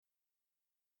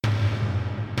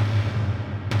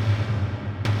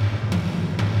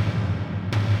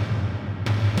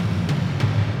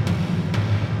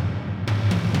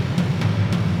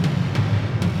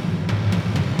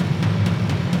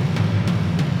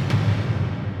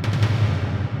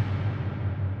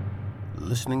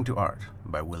Listening to Art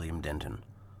by William Denton,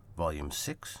 Volume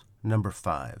 6, Number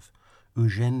 5,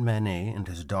 Eugène Manet and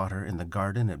His Daughter in the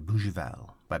Garden at Bougival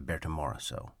by Berthe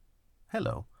Morisot.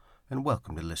 Hello, and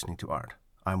welcome to Listening to Art.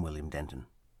 I'm William Denton.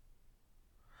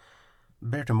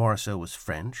 Berthe Morisot was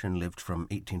French and lived from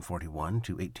 1841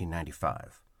 to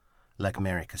 1895. Like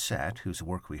Mary Cassatt, whose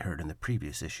work we heard in the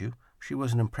previous issue, she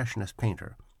was an Impressionist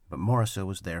painter, but Morisot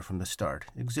was there from the start,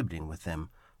 exhibiting with them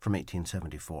from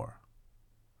 1874.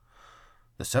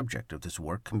 The subject of this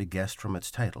work can be guessed from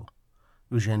its title.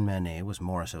 Eugène Manet was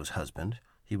Morisot's husband.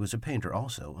 He was a painter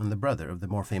also, and the brother of the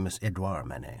more famous Edouard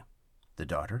Manet. The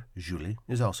daughter, Julie,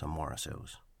 is also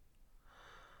Morisot's.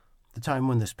 The time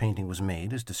when this painting was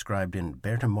made is described in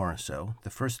Berthe Morisot,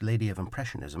 the First Lady of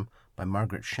Impressionism, by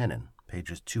Margaret Shannon,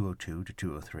 pages 202 to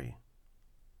 203.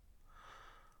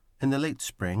 In the late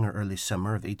spring or early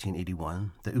summer of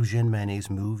 1881, the Eugène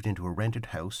Manets moved into a rented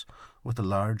house with a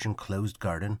large enclosed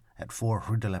garden at 4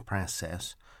 Rue de la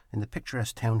Princesse in the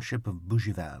picturesque township of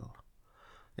Bougival.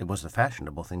 It was the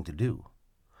fashionable thing to do.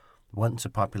 Once a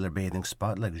popular bathing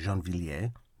spot like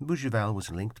Gennevilliers, Bougival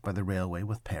was linked by the railway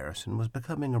with Paris and was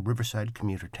becoming a riverside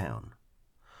commuter town.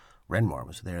 Renoir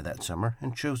was there that summer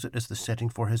and chose it as the setting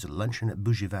for his luncheon at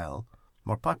Bougival,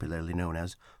 more popularly known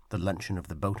as the Luncheon of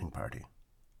the Boating Party.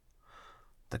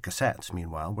 The Cassatts,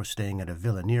 meanwhile, were staying at a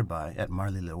villa nearby at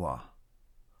Marly-le-Roi.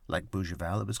 Like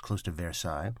Bougival, it was close to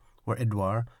Versailles, where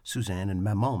Edouard, Suzanne, and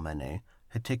Maman Manet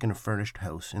had taken a furnished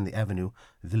house in the avenue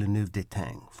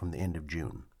Villeneuve-d'Étain from the end of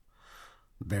June.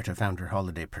 Berthe found her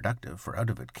holiday productive, for out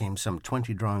of it came some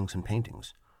 20 drawings and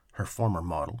paintings. Her former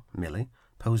model, Millie,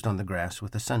 posed on the grass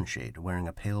with a sunshade, wearing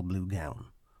a pale blue gown.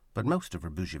 But most of her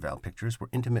Bougival pictures were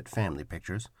intimate family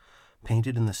pictures,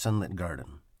 painted in the sunlit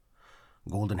garden.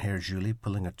 Golden-haired Julie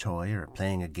pulling a toy or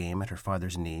playing a game at her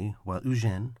father's knee, while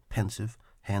Eugène, pensive,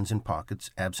 hands in pockets,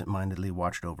 absent-mindedly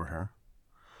watched over her.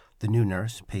 The new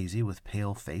nurse, Paisy, with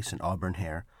pale face and auburn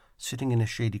hair, sitting in a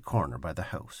shady corner by the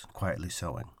house, quietly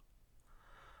sewing.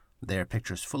 There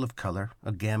pictures full of color,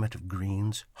 a gamut of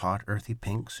greens, hot earthy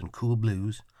pinks and cool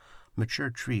blues,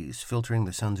 mature trees filtering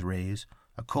the sun's rays,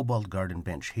 a cobalt garden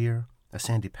bench here, a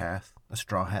sandy path, a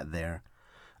straw hat there,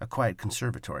 a quiet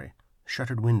conservatory,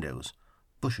 shuttered windows,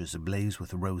 bushes ablaze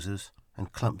with roses,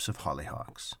 and clumps of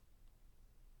hollyhocks.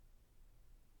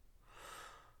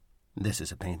 This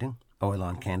is a painting, oil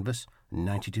on canvas,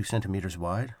 92 centimeters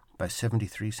wide by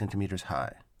 73 centimeters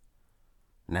high.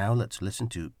 Now let's listen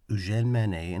to Eugène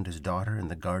Manet and His Daughter in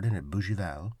the Garden at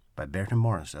Bougival by Berthe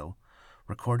Morisot,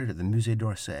 recorded at the Musée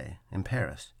d'Orsay in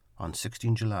Paris on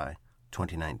 16 July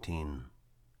 2019.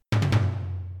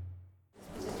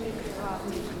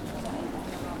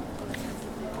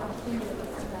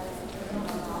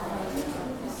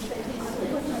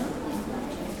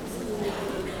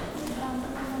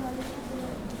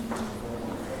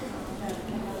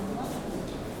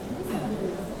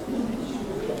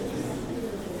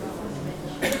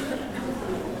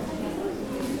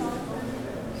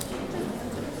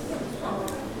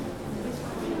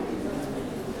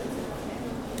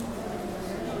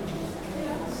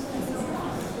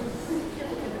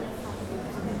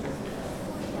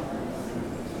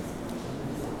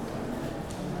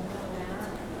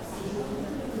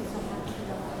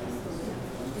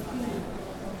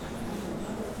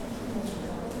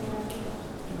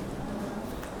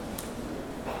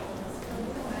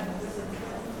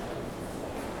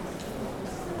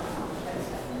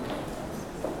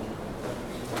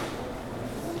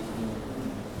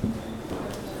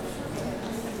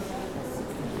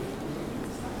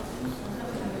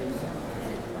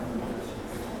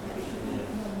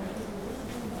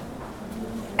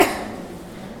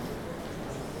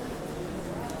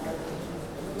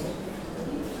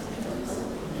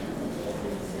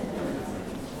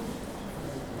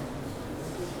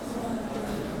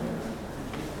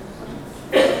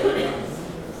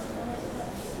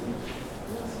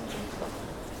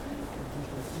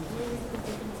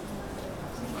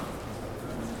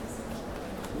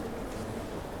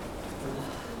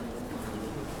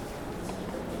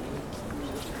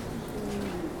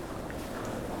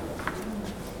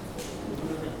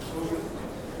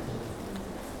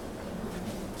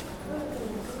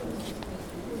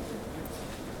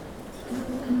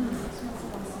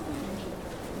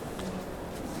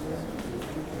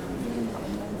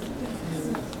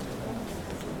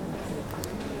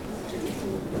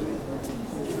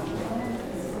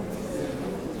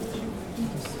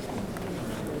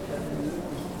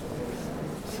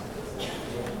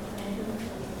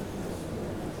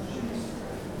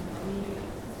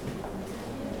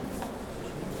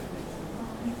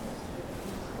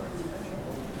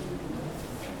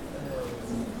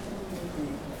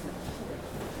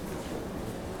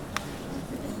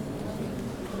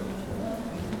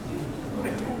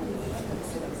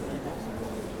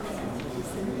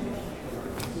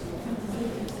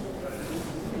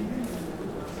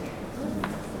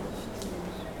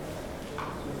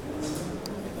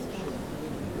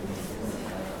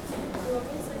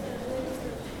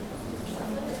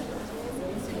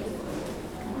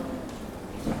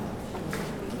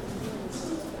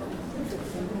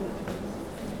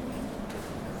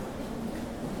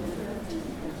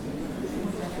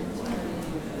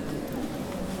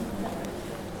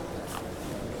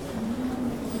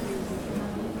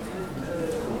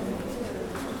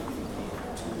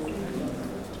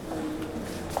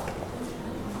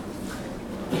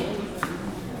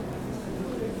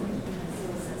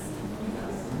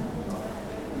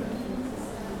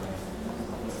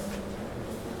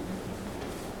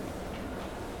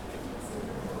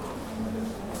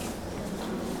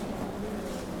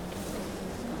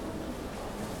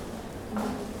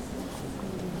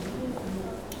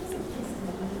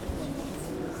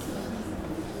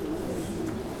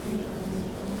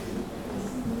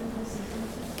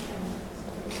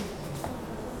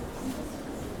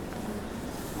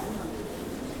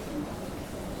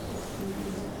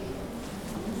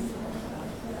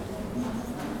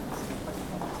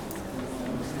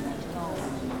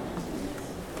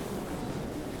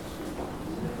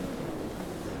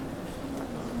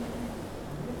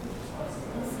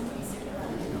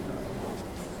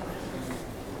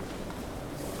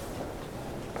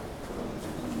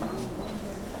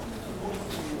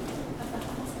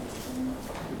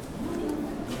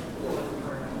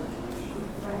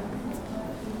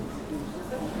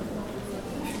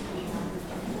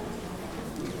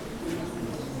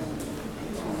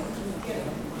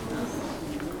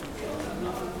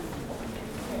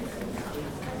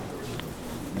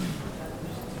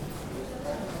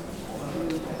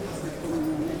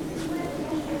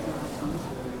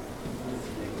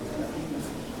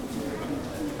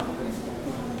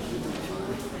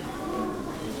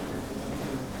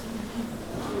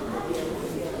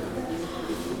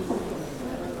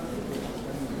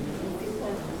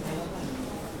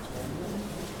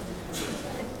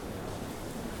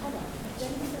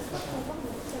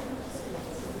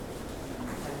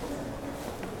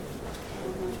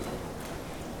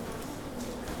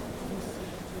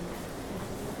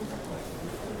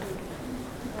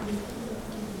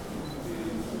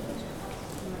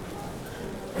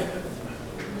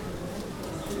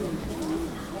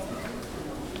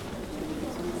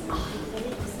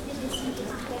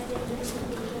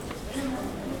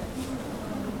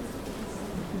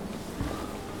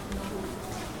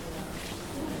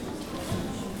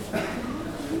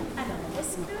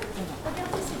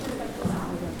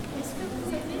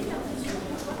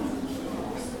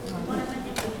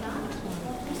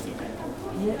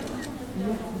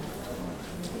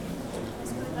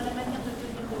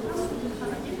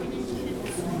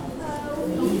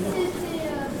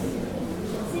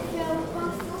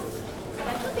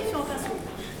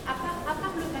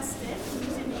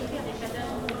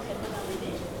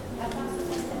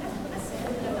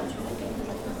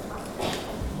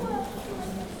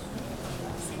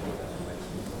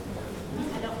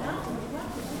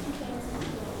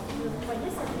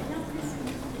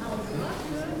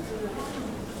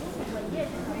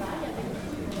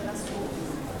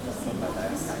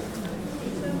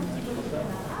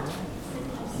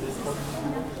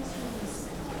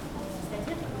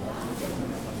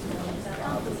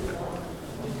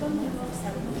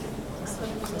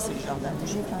 Ça, c'est le jardin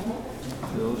Bougival.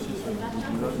 Là aussi, c'est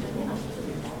Bougival.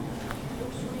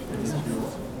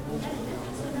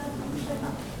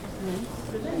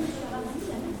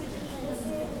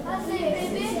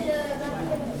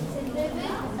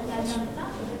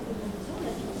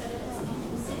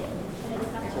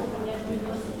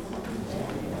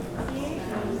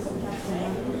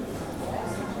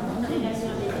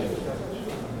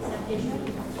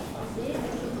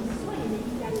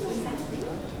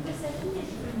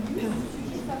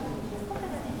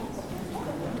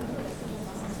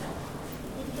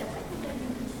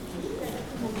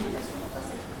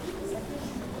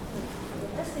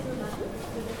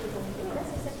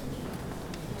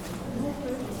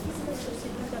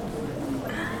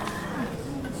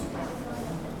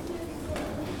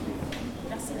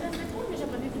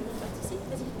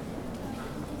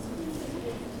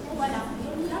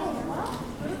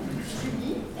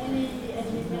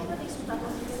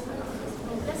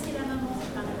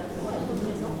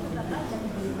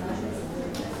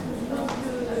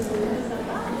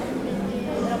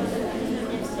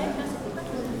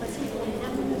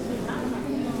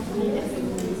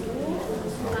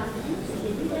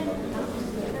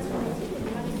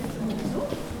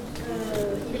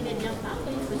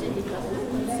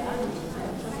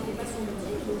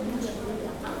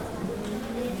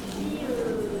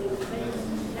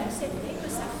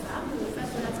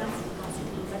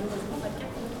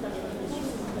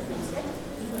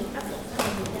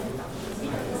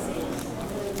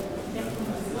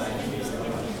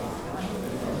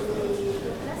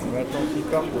 Maintenant qu'il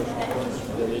part, je pense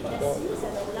qu'il y avait trois.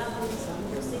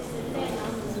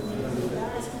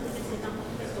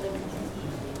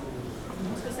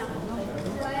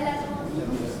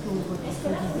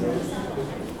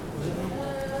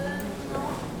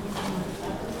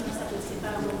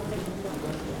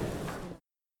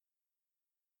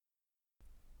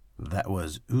 That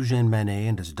was Eugène Manet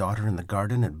and his daughter in the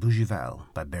garden at Bougival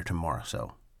by Berthe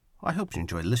Morisot. I hope you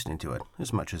enjoyed listening to it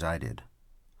as much as I did.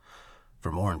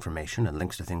 For more information and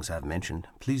links to things I've mentioned,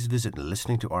 please visit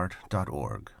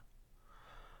listeningtoart.org.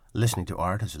 Listening to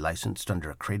Art is licensed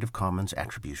under a Creative Commons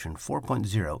Attribution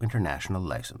 4.0 international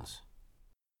license.